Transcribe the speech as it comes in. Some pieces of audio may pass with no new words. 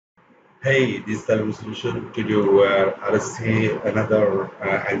Hey, this is Ansible Solution. Today we are RHCSA another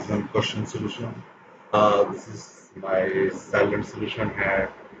exam question solution. This is my silent solution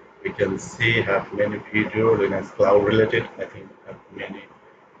here. We can see have many video Linux cloud related. I think have many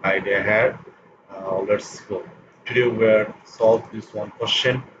idea here. Let's go. Today we are solve this one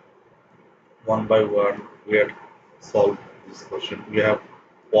question one by one. We are solve this question. We have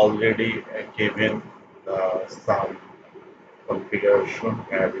already given some configuration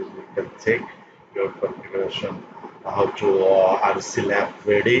and you can check your configuration how to RC lab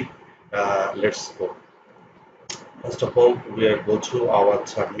ready. Let's go. First of all, we are go to our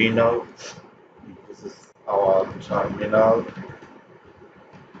terminal. This is our terminal.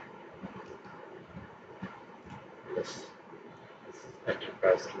 Yes, this is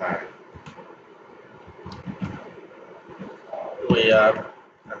enterprise line. We are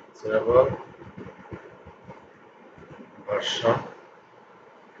Ansible version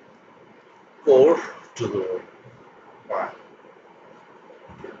 4 to the 1.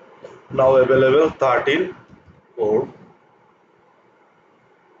 Now available 13.4.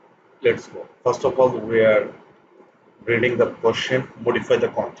 Let's go. First of all, we are reading the question, modify the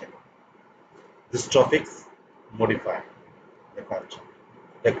content. This topics modify the content.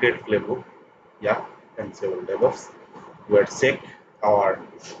 The create playbook, yeah, and several DevOps. We are check our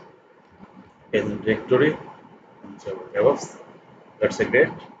directory and several DevOps. That's a great.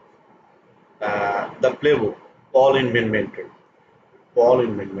 The playbook, all in inventory. All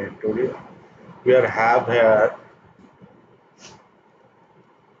in inventory. We are have here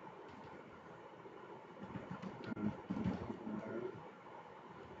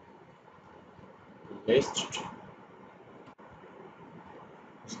list.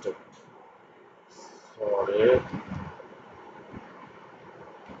 Sorry.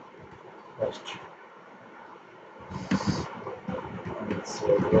 First.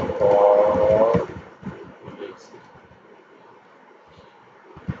 Several or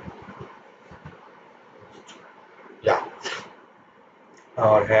yeah,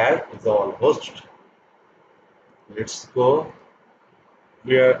 our hair is all host. Let's go.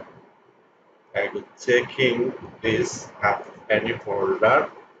 We are checking this have any folder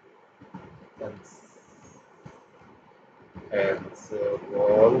and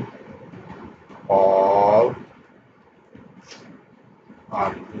all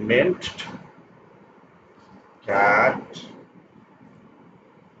argument cat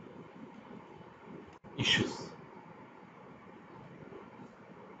issues.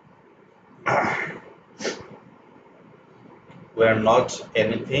 We are not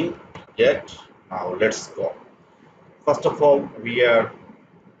anything yet. Now let's go. First of all, we are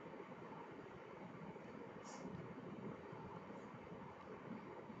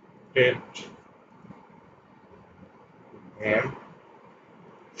get him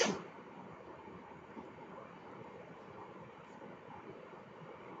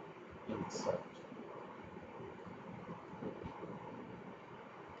inside.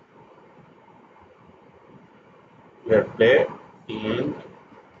 We are play in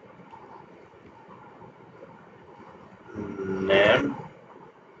name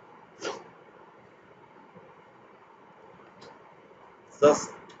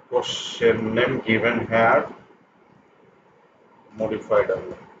just question name given here modified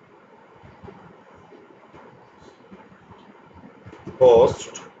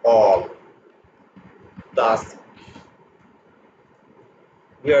host all task.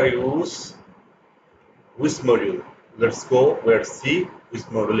 We are use which module. Let's go where see which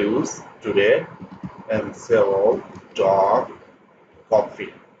module use today and sell dog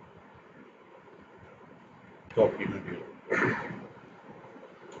copy module.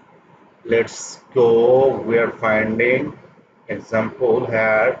 Let's go. We are finding example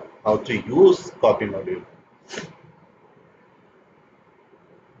here how to use copy module.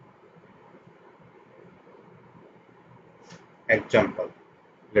 Example.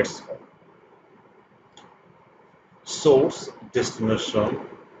 Let's go. Source destination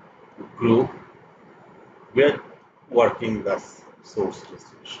group. We are working the source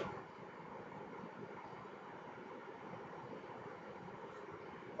destination.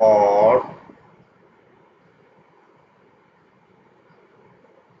 Or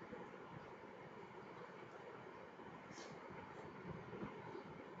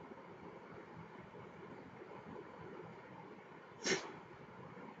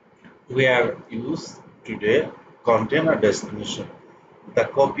we are use today container destination. The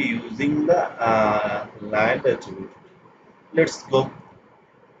copy using the line attribute. Let's go.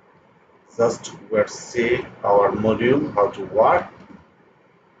 Just let's see our module how to work.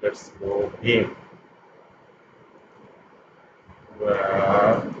 Let's go in.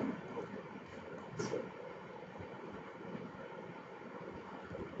 Where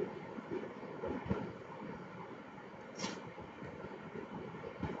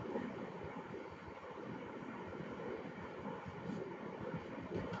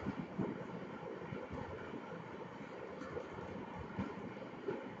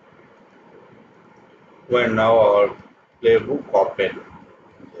We're now our playbook open.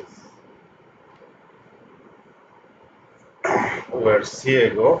 Yes. Where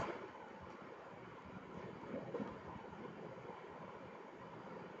Ciego.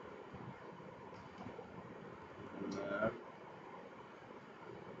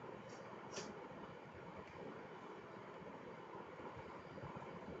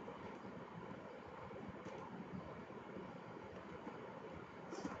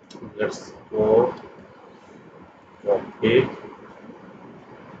 Let's go copy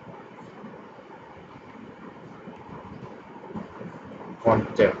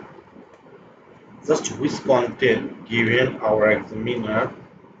content. Just which content given our examiner.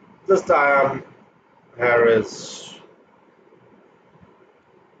 Just I am here is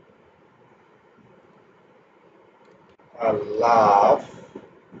a love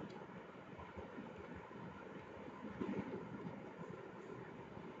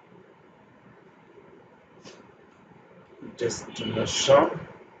destination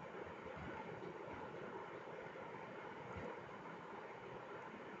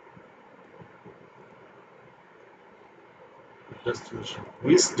destination.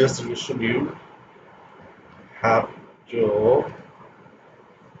 Which destination you have to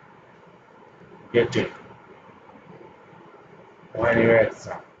get it when you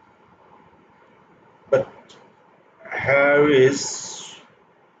exam. But here is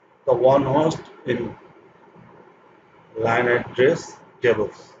the one host in line address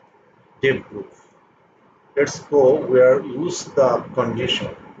tables div group. Let's go where use the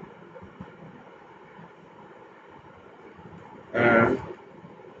condition and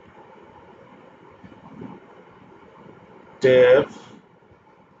dev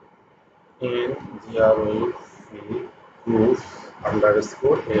in grep group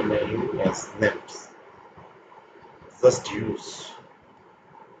underscore names names. Just use.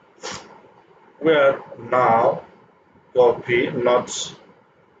 We are now copy not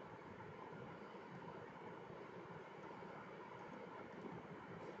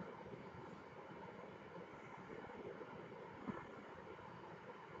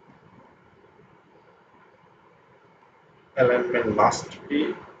alignment must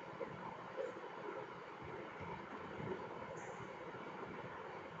be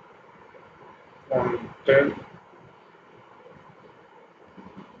content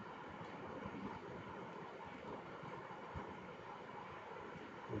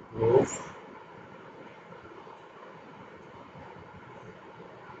group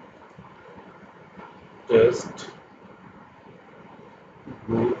test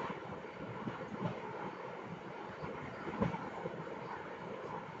group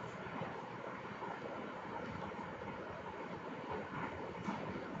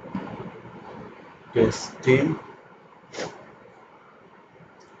testing.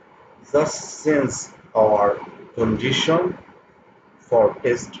 Thus, since our condition for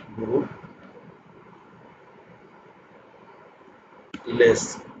test group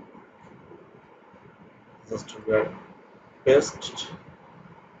less just where paste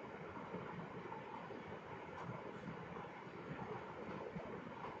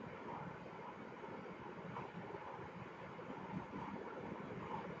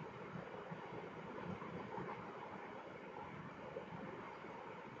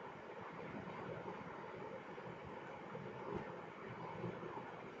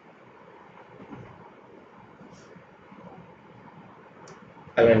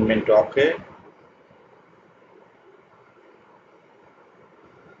alignment okay.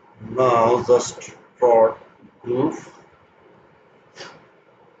 Now just for group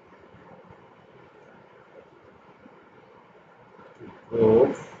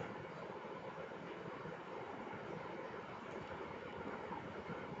group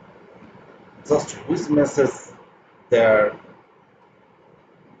just which message there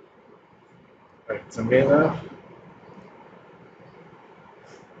examiner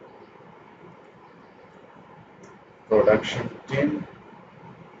production team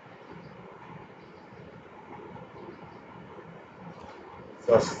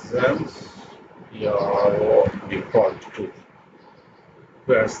sustains your default to.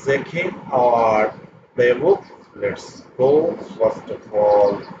 We are checking our playbook. Let's go. First of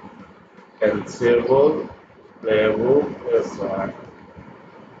all, Ansible playbook is on.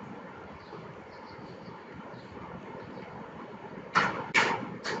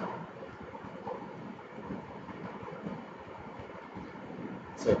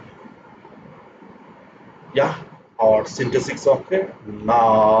 So, yeah, our syntax is okay.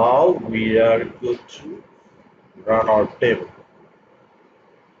 Now we are good to run our table.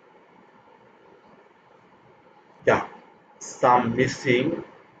 Yeah, some missing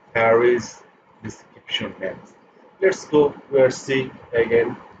here is description. condition names. Let's go. We're see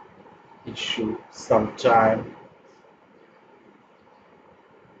again. Issue sometime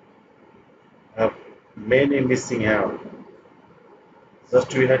have many missing here.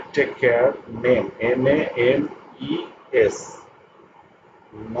 Just we have take care name NAMES,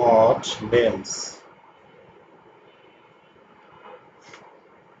 not names.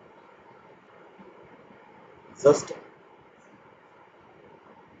 Just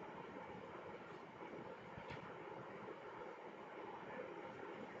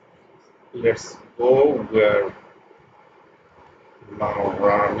let's go. We're now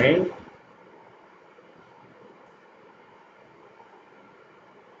running.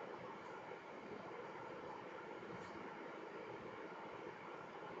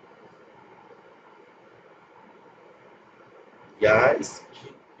 Yeah,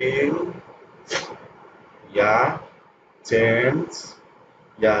 skipping. Yeah, change.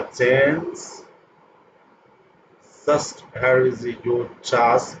 Yeah, change. Just here is your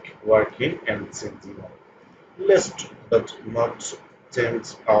task working and changing. List but not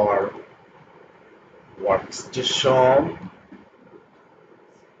change our workstation.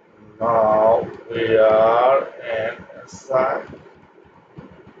 Now we are in assign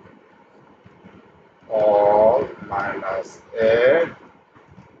all minus a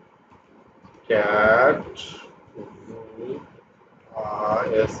cat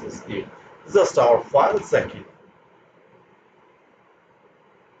RHCSA. Just our file setting.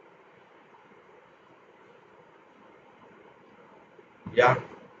 Yeah,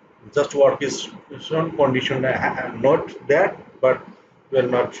 just work is some condition. Not that, but we are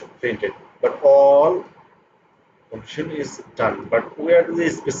not painted. But all condition is done. But where the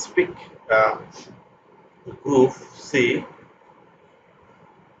specific group say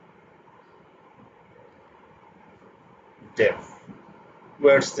depth,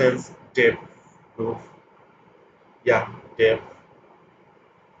 where sense depth group. Yeah, depth.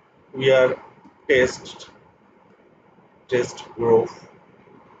 We are test group.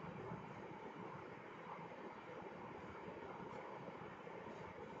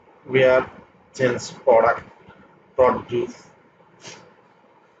 We are change product group.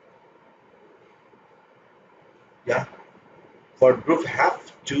 Yeah, for group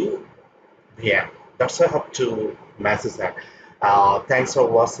have to. Yeah, that's I have to message that. Thanks for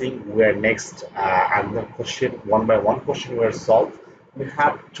watching. We're next another question, one by one question we're solved. We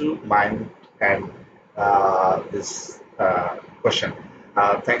have to mind and this question.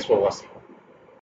 Thanks for watching.